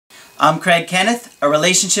I'm Craig Kenneth, a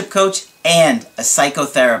relationship coach and a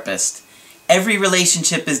psychotherapist. Every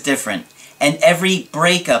relationship is different, and every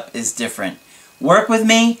breakup is different. Work with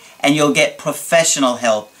me, and you'll get professional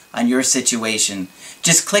help on your situation.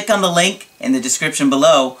 Just click on the link in the description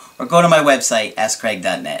below, or go to my website,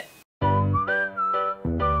 AskCraig.net.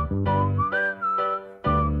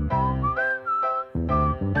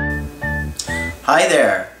 Hi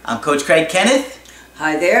there, I'm Coach Craig Kenneth.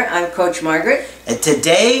 Hi there, I'm Coach Margaret. And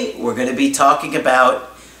today we're going to be talking about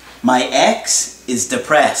my ex is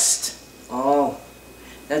depressed. Oh,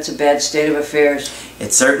 that's a bad state of affairs.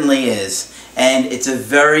 It certainly is. And it's a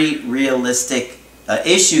very realistic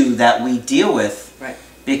issue that we deal with. Right.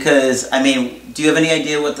 Because, I mean, do you have any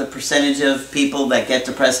idea what the percentage of people that get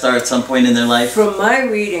depressed are at some point in their life? From my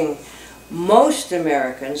reading, most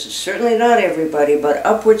Americans, certainly not everybody, but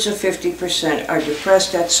upwards of 50% are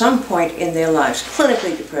depressed at some point in their lives.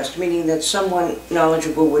 Clinically depressed, meaning that someone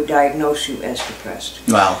knowledgeable would diagnose you as depressed.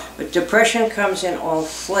 Wow. But depression comes in all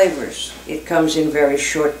flavors. It comes in very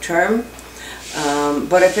short term,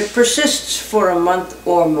 but if it persists for a month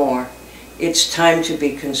or more, it's time to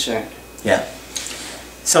be concerned. Yeah.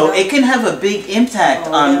 So it can have a big impact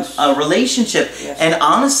on a relationship. Yes. And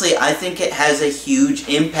honestly, I think it has a huge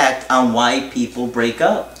impact on why people break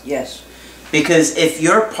up. Yes. Because if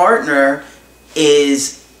your partner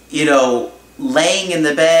is, laying in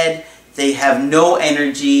the bed, they have no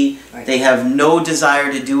energy, right. They have no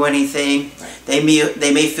desire to do anything, right.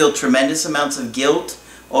 they may feel tremendous amounts of guilt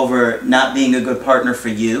over not being a good partner for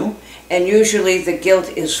you. And usually the guilt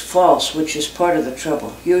is false, which is part of the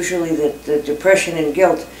trouble. Usually the depression and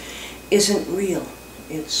guilt isn't real.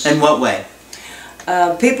 It's In what way?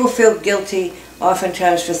 People feel guilty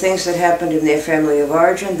oftentimes for things that happened in their family of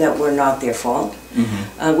origin that were not their fault.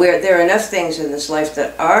 Mm-hmm. Where there are enough things in this life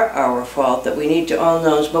that are our fault that we need to own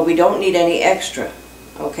those, but we don't need any extra.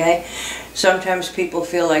 Okay? Sometimes people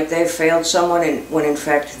feel like they've failed someone when in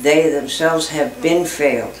fact they themselves have been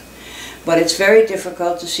failed. But it's very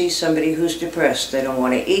difficult to see somebody who's depressed. They don't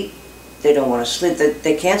want to eat, they don't want to sleep,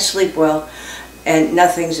 they can't sleep well, and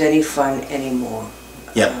nothing's any fun anymore.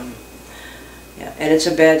 Yep. Yeah, and it's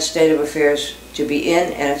a bad state of affairs to be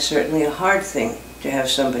in, and it's certainly a hard thing to have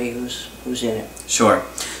somebody who's in it. Sure.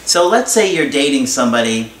 So let's say you're dating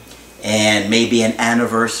somebody and maybe an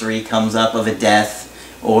anniversary comes up of a death,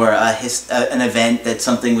 or an event that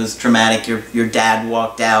something was traumatic, your dad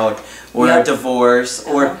walked out, or Yep. a divorce,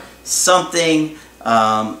 or something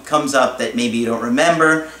comes up that maybe you don't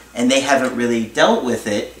remember and they haven't really dealt with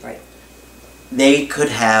it. Right. They could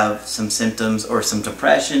have some symptoms or some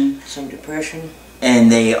depression. Some depression.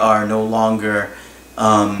 And they are no longer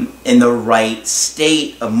in the right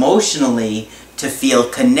state emotionally to feel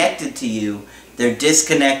connected to you. They're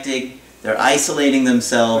disconnected, they're isolating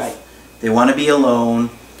themselves, Right. They want to be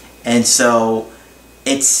alone, and so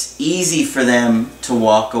it's easy for them to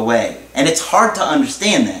walk away. And it's hard to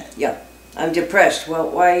understand that. Yeah, I'm depressed.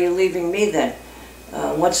 Well, why are you leaving me then?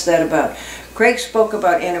 What's that about? Craig spoke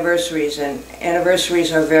about anniversaries, and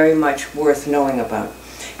anniversaries are very much worth knowing about.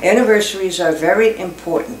 Anniversaries are very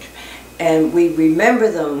important, and we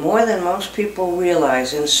remember them more than most people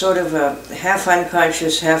realize in sort of a half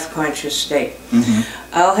unconscious, half conscious state. Mm-hmm.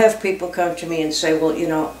 I'll have people come to me and say,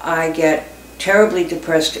 well, I get terribly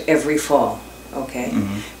depressed every fall. Okay.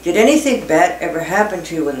 Mm-hmm. Did anything bad ever happen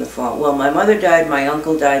to you in the fall? Well, my mother died, my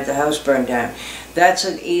uncle died, the house burned down. That's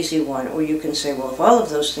an easy one. Or you can say, well, if all of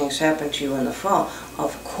those things happen to you in the fall,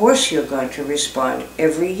 of course you're going to respond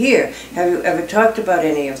every year. Have you ever talked about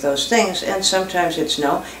any of those things? And sometimes it's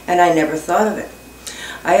no, and I never thought of it.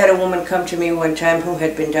 I had a woman come to me one time who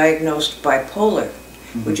had been diagnosed bipolar,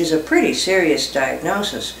 mm-hmm. which is a pretty serious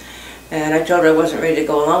diagnosis. And I told her I wasn't ready to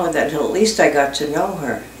go along with that until at least I got to know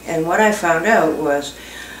her. And what I found out was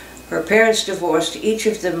her parents divorced, each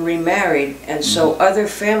of them remarried, and so other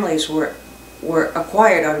families were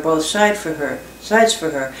acquired on both sides for her.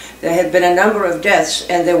 There had been a number of deaths,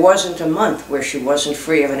 and there wasn't a month where she wasn't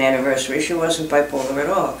free of an anniversary. She wasn't bipolar at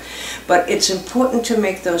all. But it's important to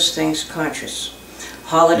make those things conscious.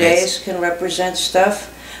 Holidays can represent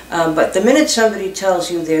stuff, but the minute somebody tells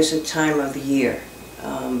you there's a time of the year,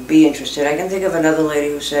 be interested. I can think of another lady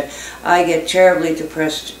who said, I get terribly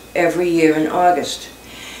depressed every year in August.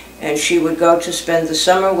 And she would go to spend the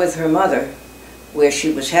summer with her mother, where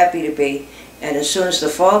she was happy to be, and as soon as the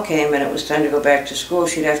fall came and it was time to go back to school,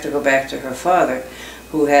 she'd have to go back to her father,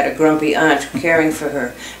 who had a grumpy aunt caring for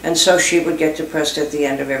her. And so she would get depressed at the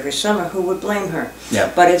end of every summer. Who would blame her?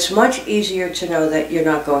 Yeah. But it's much easier to know that you're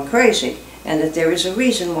not going crazy, and that there is a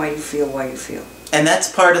reason why you feel why you feel. And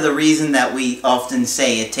that's part of the reason that we often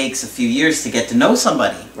say it takes a few years to get to know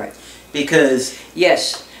somebody. Right. Because...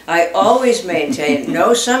 Yes. I always maintain,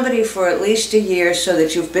 know somebody for at least a year so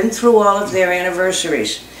that you've been through all of their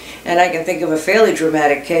anniversaries. And I can think of a fairly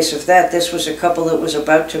dramatic case of that. This was a couple that was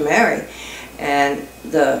about to marry, and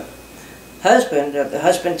the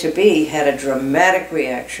husband-to-be had a dramatic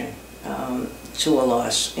reaction to a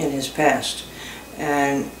loss in his past.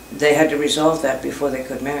 And they had to resolve that before they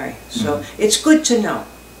could marry. So it's good to know.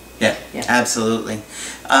 Yeah, absolutely.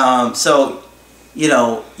 So, you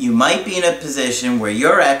know, you might be in a position where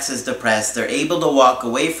your ex is depressed, they're able to walk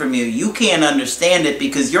away from you. You can't understand it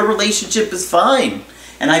because your relationship is fine.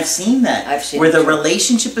 And I've seen that. I've seen where it the too.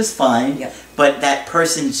 relationship is fine, but that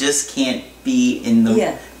person just can't be in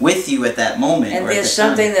the with you at that moment. And there's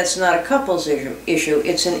something that's not a couple's issue,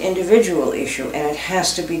 it's an individual issue, and it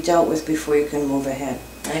has to be dealt with before you can move ahead.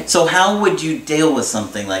 Right? So how would you deal with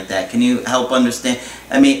something like that? Can you help understand?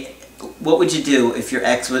 I mean, what would you do if your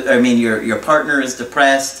ex, your partner is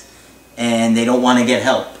depressed and they don't want to get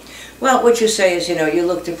help? Well, what you say is, you know, you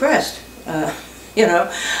look depressed. You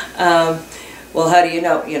know, well, how do you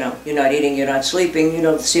know? You know, you're not eating, you're not sleeping, you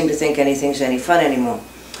don't seem to think anything's any fun anymore.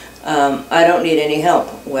 I don't need any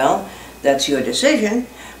help. Well, that's your decision,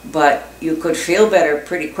 but you could feel better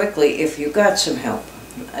pretty quickly if you got some help.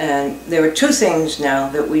 And there are two things now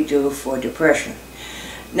that we do for depression.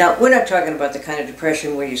 Now, we're not talking about the kind of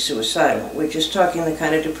depression where you're suicidal. We're just talking the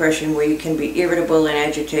kind of depression where you can be irritable and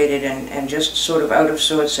agitated and just sort of out of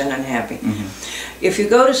sorts and unhappy. If you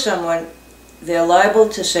go to someone, they're liable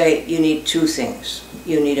to say you need two things.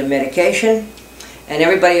 You need a medication, and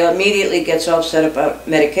everybody immediately gets all upset about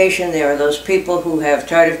medication. There are those people who have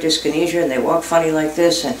tardive dyskinesia and they walk funny like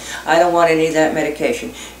this, and I don't want any of that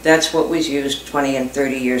medication. That's what was used 20 and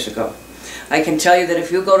 30 years ago. I can tell you that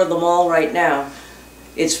if you go to the mall right now,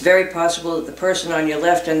 it's very possible that the person on your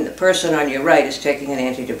left and the person on your right is taking an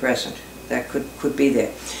antidepressant. That could be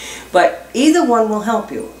there. But either one will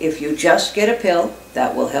help you. If you just get a pill,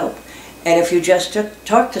 that will help. And if you just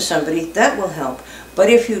talk to somebody, that will help. But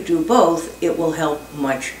if you do both, it will help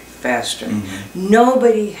much faster.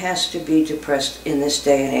 Nobody has to be depressed in this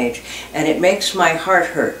day and age. And it makes my heart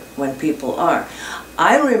hurt when people are.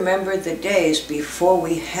 I remember the days before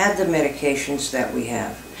we had the medications that we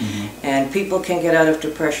have. And people can get out of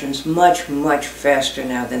depressions much, much faster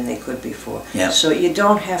now than they could before. So you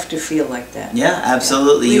don't have to feel like that. Yeah,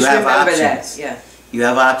 absolutely. Please you have remember options. that. You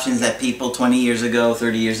have options that people 20 years ago,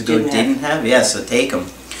 30 years ago didn't have. Yeah, so take them.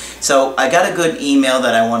 So I got a good email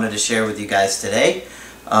that I wanted to share with you guys today.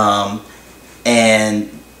 And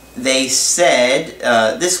they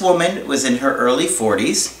said this woman was in her early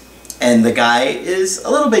 40s and the guy is a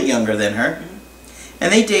little bit younger than her.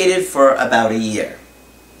 And they dated for about a year.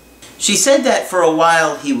 She said that for a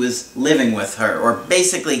while he was living with her, or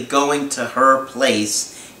basically going to her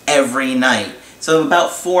place every night. So about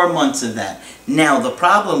 4 months of that. Now the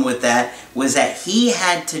problem with that was that he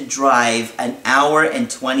had to drive an hour and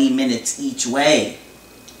 20 minutes each way.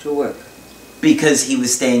 To work. Because he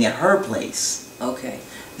was staying at her place. Okay.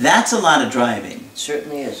 That's a lot of driving. It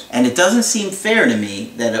certainly is. And it doesn't seem fair to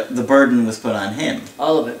me that the burden was put on him.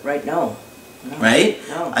 All of it, right? No. Right?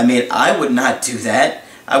 No. I mean, I would not do that.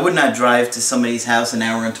 I would not drive to somebody's house an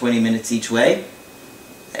hour and 20 minutes each way.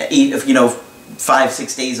 If, you know,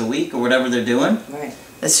 5-6 days a week or whatever they're doing. Right.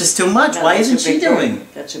 That's just too much. No, why isn't she doing?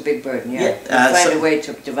 That's a big burden, yeah. Find a way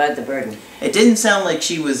to divide the burden. It didn't sound like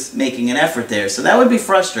she was making an effort there, so that would be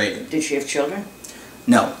frustrating. Did she have children?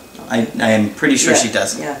 No. I am pretty sure she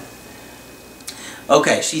doesn't. Yeah.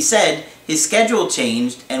 Okay, she said his schedule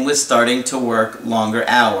changed and was starting to work longer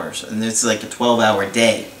hours. And it's like a 12-hour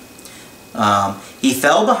day. He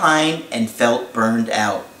fell behind and felt burned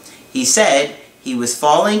out. He said he was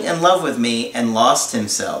falling in love with me and lost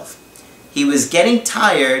himself. He was getting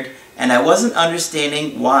tired and I wasn't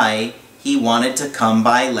understanding why he wanted to come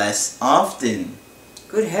by less often.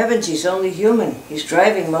 Good heavens, he's only human. He's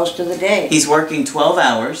driving most of the day. He's working 12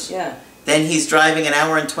 hours. Yeah. Then he's driving an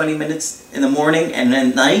hour and 20 minutes in the morning and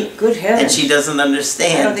at night. Good heavens. And she doesn't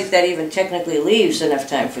understand. I don't think that even technically leaves enough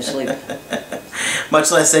time for sleep.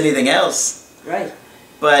 Much less anything else. Right.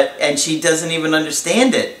 And she doesn't even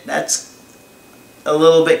understand it. That's a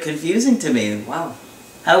little bit confusing to me. Wow.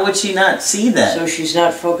 How would she not see that? So she's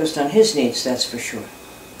not focused on his needs, that's for sure.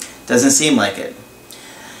 Doesn't seem like it.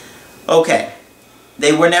 Okay.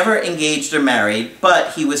 They were never engaged or married,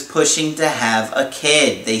 but he was pushing to have a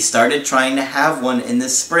kid. They started trying to have one in the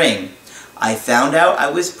spring. I found out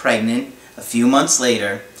I was pregnant a few months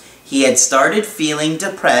later. He had started feeling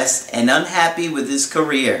depressed and unhappy with his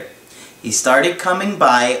career. He started coming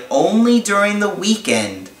by only during the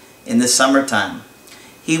weekend in the summertime.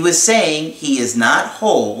 He was saying he is not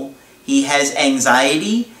whole, he has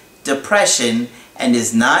anxiety, depression, and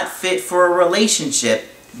is not fit for a relationship,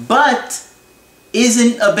 but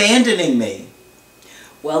isn't abandoning me.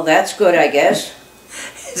 Well, that's good, I guess.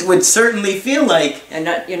 It would certainly feel like... And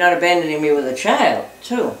you're not abandoning me with a child,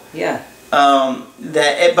 too. Yeah. But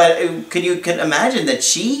could you imagine that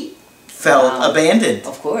she felt abandoned?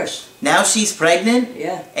 Of course. Now she's pregnant?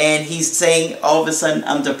 Yeah. And he's saying, all of a sudden,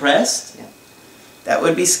 I'm depressed? Yeah. That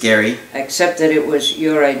would be scary. Except that it was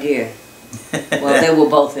your idea. Well, they were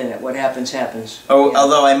both in it. What happens, happens. Oh, yeah.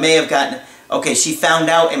 Although I may have gotten... Okay, she found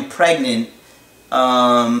out and pregnant,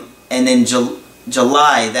 and in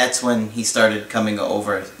July, that's when he started coming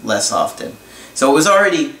over less often. So it was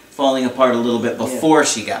already falling apart a little bit before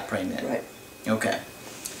she got pregnant. Right. Okay.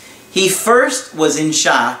 He first was in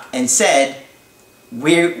shock and said,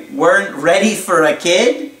 we weren't ready for a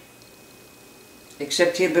kid?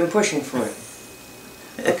 Except he had been pushing for it.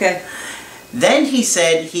 Okay. Then he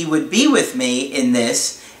said he would be with me in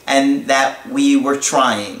this and that we were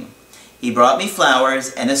trying. He brought me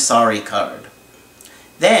flowers and a sorry card.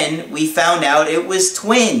 Then we found out it was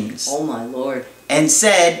twins. Oh my Lord. And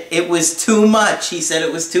said it was too much. He said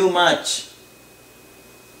it was too much.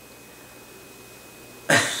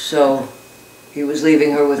 So, he was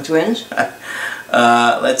leaving her with twins?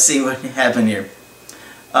 Let's see what happened here.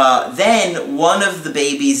 Then one of the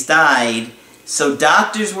babies died, so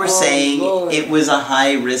doctors were saying Lord. it was a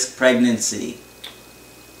high-risk pregnancy.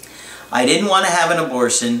 I didn't want to have an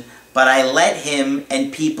abortion, but I let him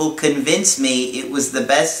and people convince me it was the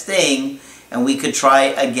best thing and we could try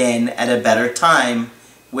again at a better time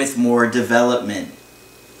with more development.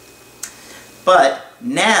 But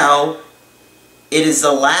now it is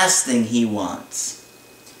the last thing he wants.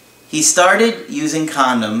 He started using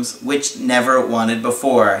condoms, which never wanted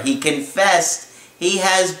before. He confessed he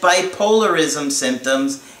has bipolarism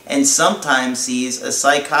symptoms and sometimes sees a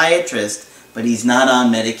psychiatrist, but he's not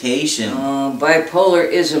on medication.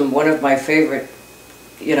 Bipolarism, one of my favorite,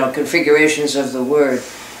 configurations of the word,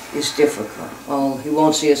 is difficult. Oh, he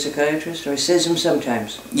won't see a psychiatrist, or he sees him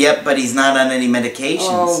sometimes. Yep, but he's not on any medications.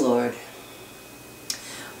 Oh, Lord.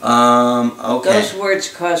 Okay. Those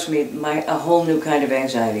words caused me a whole new kind of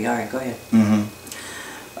anxiety. All right, go ahead.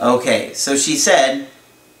 Okay, so she said,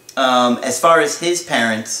 as far as his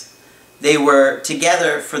parents, they were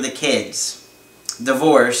together for the kids,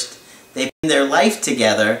 divorced, they put their life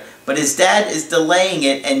together, but his dad is delaying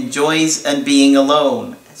it and enjoys being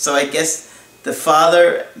alone. So I guess the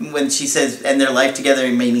father, when she says, and their life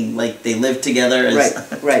together, meaning like they live together.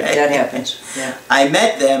 Right, that happens. Yeah. I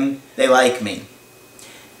met them, they like me.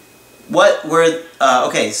 What were,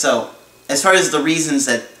 okay, so as far as the reasons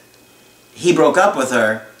that he broke up with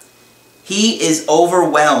her, he is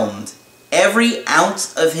overwhelmed. Every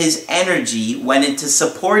ounce of his energy went into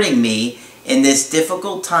supporting me in this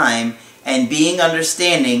difficult time and being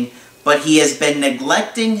understanding, but he has been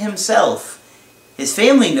neglecting himself. His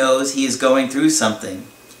family knows he is going through something.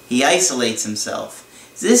 He isolates himself.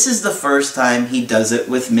 This is the first time he does it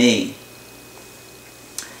with me.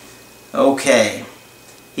 Okay.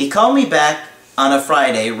 He called me back on a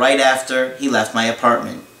Friday right after he left my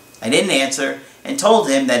apartment. I didn't answer and told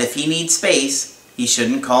him that if he needs space, he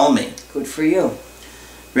shouldn't call me. Good for you.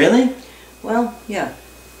 Really? Well, yeah.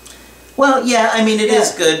 Well, yeah, I mean, it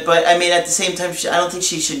is good, but I mean, at the same time, I don't think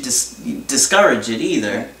she should discourage it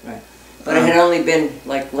either. Right. But it had only been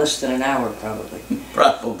like less than an hour, probably.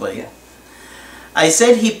 Probably. Yeah. I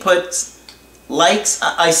said he puts likes,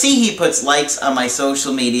 I see he puts likes on my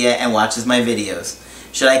social media and watches my videos.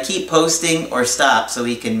 Should I keep posting or stop so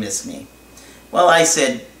he can miss me? Well, I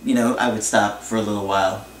said, I would stop for a little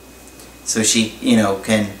while. So she,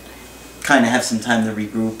 can kind of have some time to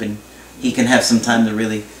regroup and he can have some time to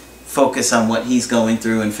really focus on what he's going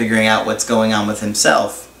through and figuring out what's going on with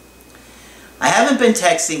himself. I haven't been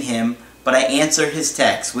texting him, but I answer his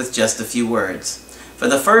texts with just a few words. For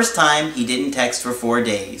the first time, he didn't text for 4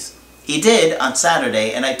 days. He did on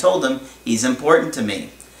Saturday, and I told him he's important to me.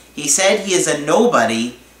 He said he is a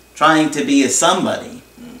nobody trying to be a somebody.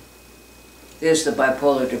 There's the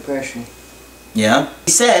bipolar depression. Yeah?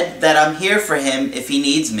 He said that I'm here for him if he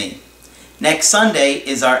needs me. Next Sunday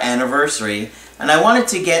is our anniversary, and I wanted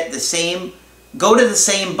to go to the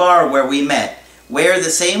same bar where we met, wear the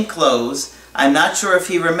same clothes. I'm not sure if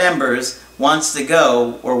he remembers, wants to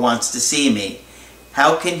go, or wants to see me.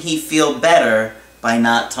 How can he feel better by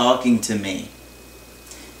not talking to me?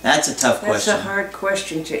 That's a tough question. That's a hard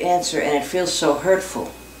question to answer, and it feels so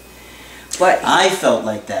hurtful. But I felt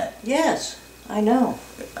like that. Yes, I know.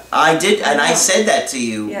 I did, and I said that to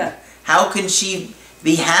you. Yeah. How can she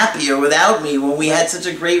be happier without me when we had such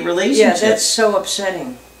a great relationship? Yeah, that's so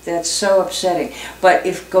upsetting. That's so upsetting. But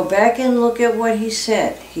if go back and look at what he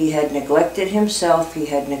said, he had neglected himself. He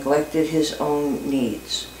had neglected his own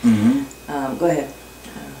needs. Go ahead.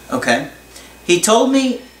 Okay. He told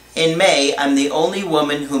me in May I'm the only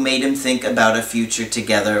woman who made him think about a future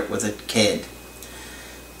together with a kid.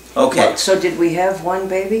 Okay. Well, so did we have one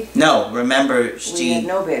baby? No, remember We had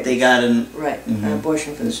no baby. they got an Right, an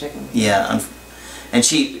abortion for the second one. yeah, and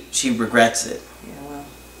she regrets it. Yeah,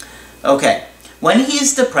 well. Okay. When he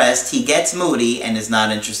is depressed, he gets moody and is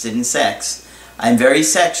not interested in sex. I'm very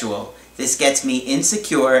sexual. This gets me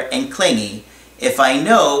insecure and clingy. If I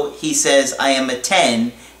know, he says I am a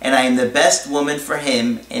 10 and I am the best woman for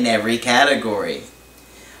him in every category.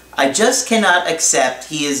 I just cannot accept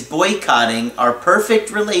he is boycotting our perfect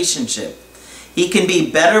relationship. He can be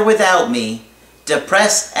better without me.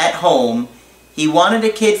 Depressed at home. He wanted a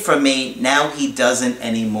kid from me. Now he doesn't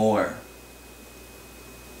anymore.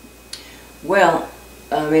 Well,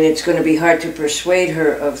 I mean, it's going to be hard to persuade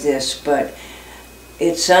her of this, but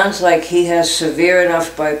it sounds like he has severe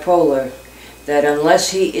enough bipolar that unless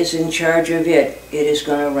he is in charge of it, it is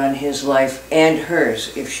going to run his life and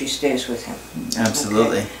hers if she stays with him.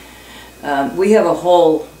 Absolutely. Okay. We have a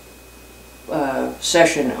whole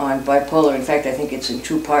session on bipolar. In fact, I think it's in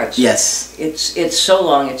 2 parts. Yes. It's so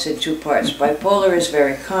long, it's in 2 parts. Bipolar is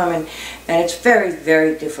very common, and it's very,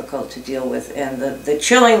 very difficult to deal with. And the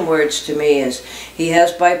chilling words to me is he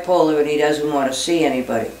has bipolar and he doesn't want to see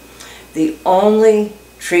anybody. The only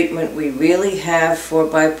treatment we really have for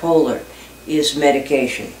bipolar is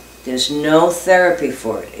medication. There's no therapy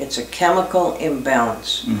for it. It's a chemical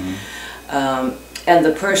imbalance. And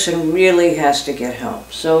the person really has to get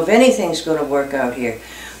help. So if anything's going to work out here,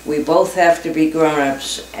 we both have to be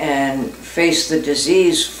grown-ups and face the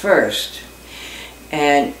disease first.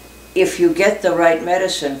 And if you get the right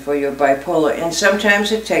medicine for your bipolar, and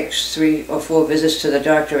sometimes it takes 3 or 4 visits to the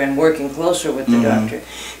doctor and working closer with the doctor,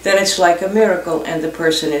 then it's like a miracle and the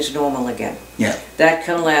person is normal again. Yeah. That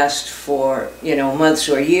can last for, months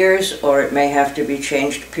or years, or it may have to be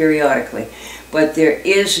changed periodically. But there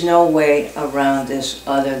is no way around this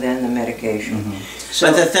other than the medication. So,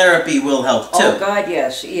 but the therapy will help too. Oh God,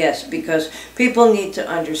 yes, yes, because people need to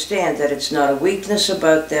understand that it's not a weakness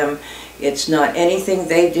about them, it's not anything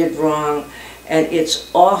they did wrong, and it's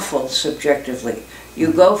awful subjectively.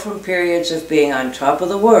 You go from periods of being on top of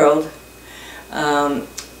the world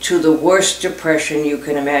to the worst depression you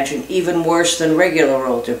can imagine, even worse than regular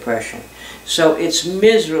old depression. So it's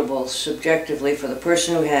miserable subjectively for the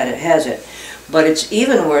person who has it. But it's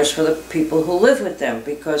even worse for the people who live with them,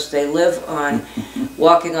 because they live on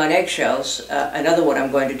walking on eggshells, another one I'm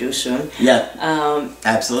going to do soon. Yeah,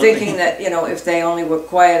 absolutely. Thinking that, if they only were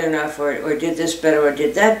quiet enough or did this better or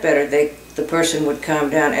did that better, the person would calm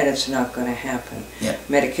down, and it's not going to happen. Yeah.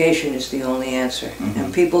 Medication is the only answer.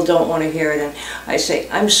 And people don't want to hear it. And I say,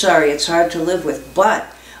 I'm sorry, it's hard to live with, but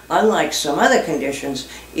unlike some other conditions,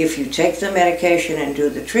 if you take the medication and do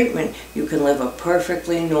the treatment, you can live a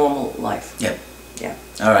perfectly normal life. Yep. Yeah.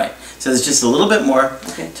 All right. So there's just a little bit more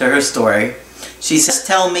to her story. She says,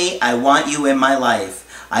 tell me I want you in my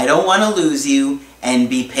life. I don't want to lose you, and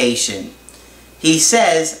be patient. He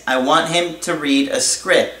says I want him to read a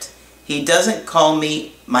script. He doesn't call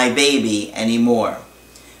me my baby anymore.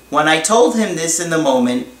 When I told him this in the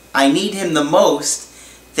moment, I need him the most,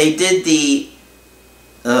 they did the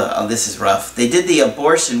this is rough. They did the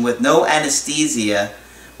abortion with no anesthesia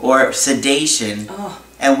or sedation,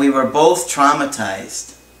 and we were both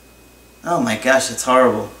traumatized. Oh my gosh, it's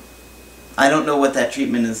horrible. I don't know what that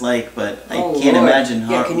treatment is like, but I can't imagine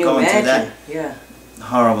going through that. Yeah.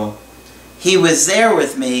 Horrible. He was there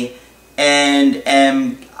with me, and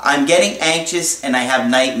I'm getting anxious, and I have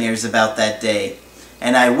nightmares about that day,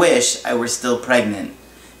 and I wish I were still pregnant.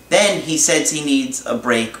 Then he says he needs a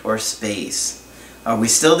break or space. Are we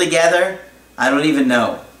still together? I don't even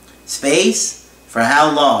know. Space? For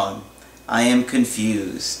how long? I am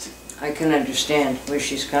confused. I can understand where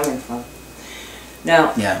she's coming from.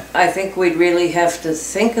 Now, Yeah. I think we'd really have to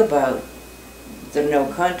think about the no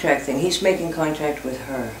contact thing. He's making contact with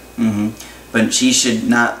her. But she should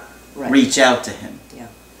not reach out to him.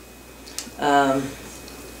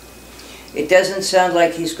 It doesn't sound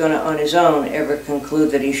like he's going to, on his own, ever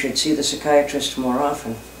conclude that he should see the psychiatrist more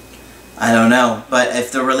often. I don't know, but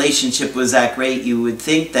if the relationship was that great, you would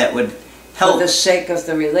think that would help. For the sake of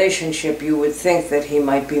the relationship, you would think that he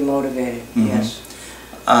might be motivated, yes.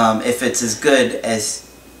 If it's as good as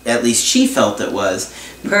at least she felt it was.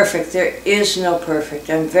 Perfect. There is no perfect.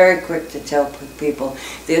 I'm very quick to tell people,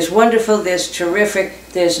 there's wonderful, there's terrific,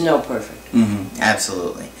 there's no perfect.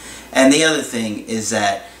 Absolutely. And the other thing is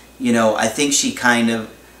that, I think she kind of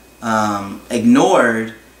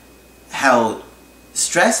ignored how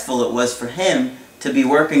stressful it was for him to be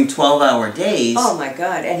working 12-hour days. Oh my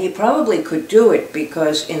God, and he probably could do it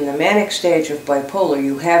because in the manic stage of bipolar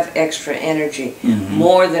you have extra energy,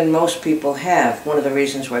 more than most people have. One of the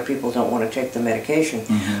reasons why people don't want to take the medication.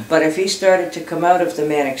 But if he started to come out of the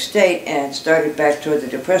manic state and started back toward the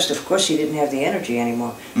depressed, of course he didn't have the energy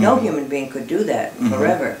anymore. No human being could do that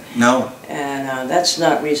forever. No. And that's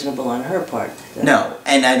not reasonable on her part. No,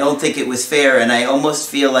 and I don't think it was fair, and I almost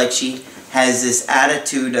feel like she has this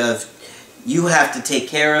attitude of, you have to take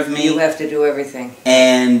care of me. You have to do everything.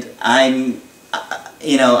 And I'm,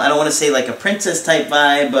 you know, I don't want to say like a princess type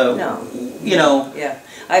vibe, but, no. You know. Yeah,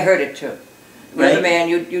 I heard it too. You're Right? the man,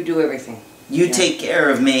 you do everything. You take care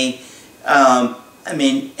of me. I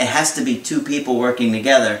mean, it has to be two people working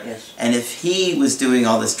together. Yes. And if he was doing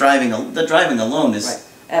all this driving, the driving alone is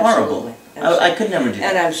horrible. Absolutely. I could never do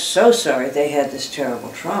that. And I'm so sorry they had this terrible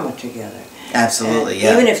trauma together. Absolutely, And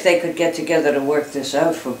yeah. even if they could get together to work this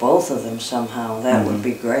out for both of them somehow, that would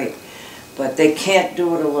be great. But they can't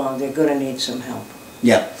do it alone. They're going to need some help.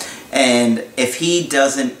 Yeah. And if he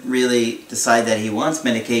doesn't really decide that he wants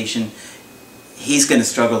medication, he's going to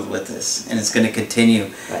struggle with this, and it's going to continue.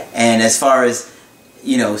 Right. And as far as,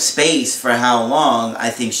 you know, space for how long, I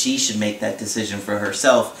think she should make that decision for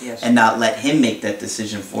herself, Yes. and not let him make that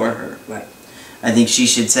decision for her. Right. I think she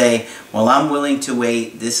should say, well, I'm willing to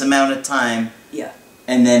wait this amount of time, Yeah.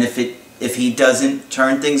 and then if he doesn't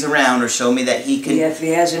turn things around or show me that he can, Yeah, if he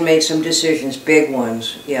hasn't made some decisions, big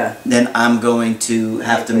ones, yeah. then I'm going to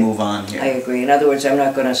have to agree. move on here. I agree. In other words, I'm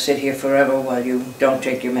not going to sit here forever while you don't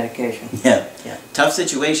take your medication. Yeah. Yeah. Tough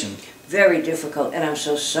situation. Very difficult, and I'm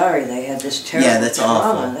so sorry they had this terrible that's trauma.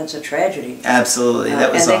 awful. That's a tragedy. Absolutely.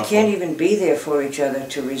 That was and they awful. can't even be there for each other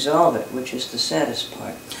to resolve it, which is the saddest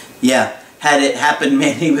part. Yeah. Had it happened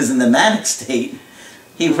when he was in the manic state,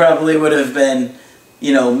 he probably would have been,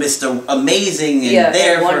 you know, Mr. Amazing and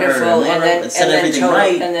there and for wonderful, her and then, said everything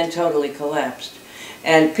right. and then totally collapsed.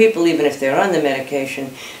 And people, even if they're on the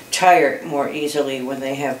medication, tire more easily when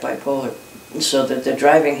they have bipolar. So that the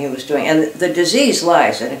driving he was doing, and the disease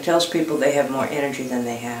lies, and it tells people they have more energy than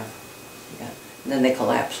they have. Yeah. And then they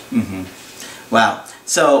collapse. Wow.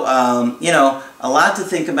 So, you know, a lot to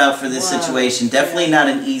think about for this Wow. situation. Definitely not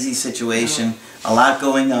an easy situation. A lot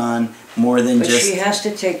going on, more than But just... she has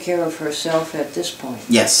to take care of herself at this point.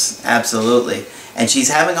 Yes, absolutely. And she's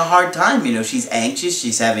having a hard time, you know. She's anxious,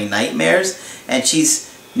 she's having nightmares, and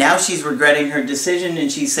now she's regretting her decision,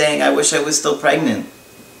 and she's saying, I wish I was still pregnant.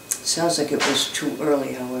 Sounds like it was too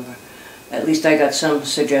early, however. At least I got some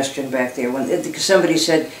suggestion back there. When somebody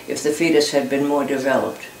said if the fetus had been more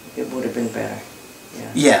developed, it would have been better.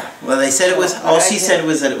 Yeah. Yeah, well, they said it was, Well, all I she can- said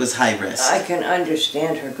was that it was high risk. I can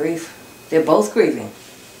understand her grief. They're both grieving.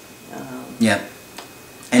 Yeah.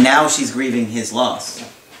 And now she's grieving his loss.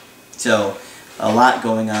 So, a lot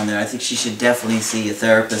going on there. I think she should definitely see a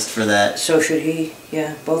therapist for that. So should he.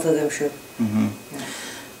 Yeah, both of them should.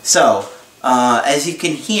 So, as you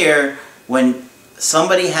can hear, when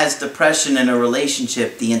somebody has depression in a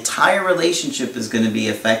relationship, the entire relationship is going to be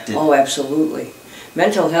affected. Oh, absolutely.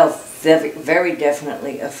 Mental health very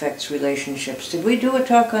definitely affects relationships. Did we do a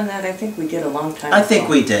talk on that? I think we did a long time ago. I think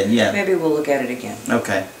we did, yeah. Maybe we'll look at it again.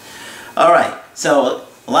 Okay. All right. So,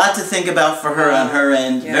 a lot to think about for her on her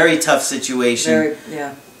end. Yeah. Very tough situation. Very,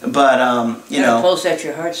 yeah. But, you It know, pulls at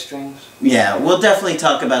your heartstrings. yeah, we'll definitely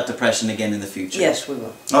talk about depression again in the future. Yes, we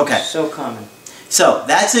will. Okay. So common. So,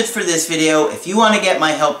 that's it for this video. If you want to get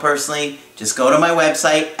my help personally, just go to my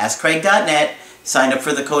website, askcraig.net, sign up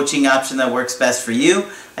for the coaching option that works best for you.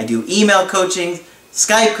 I do email coachings,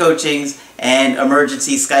 Skype coachings, and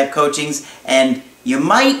emergency Skype coachings, and you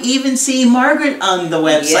might even see Margaret on the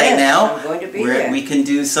website Yes, now. I'm going to be where there. we can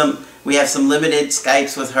do we have some limited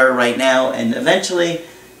Skypes with her right now, and eventually,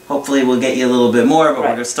 hopefully we'll get you a little bit more, but we're Right.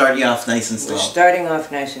 going to start you off nice and slow. We're starting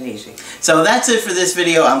off nice and easy. So that's it for this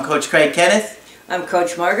video. I'm Coach Craig Kenneth, I'm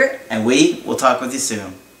Coach Margaret. and we will talk with you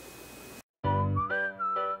soon.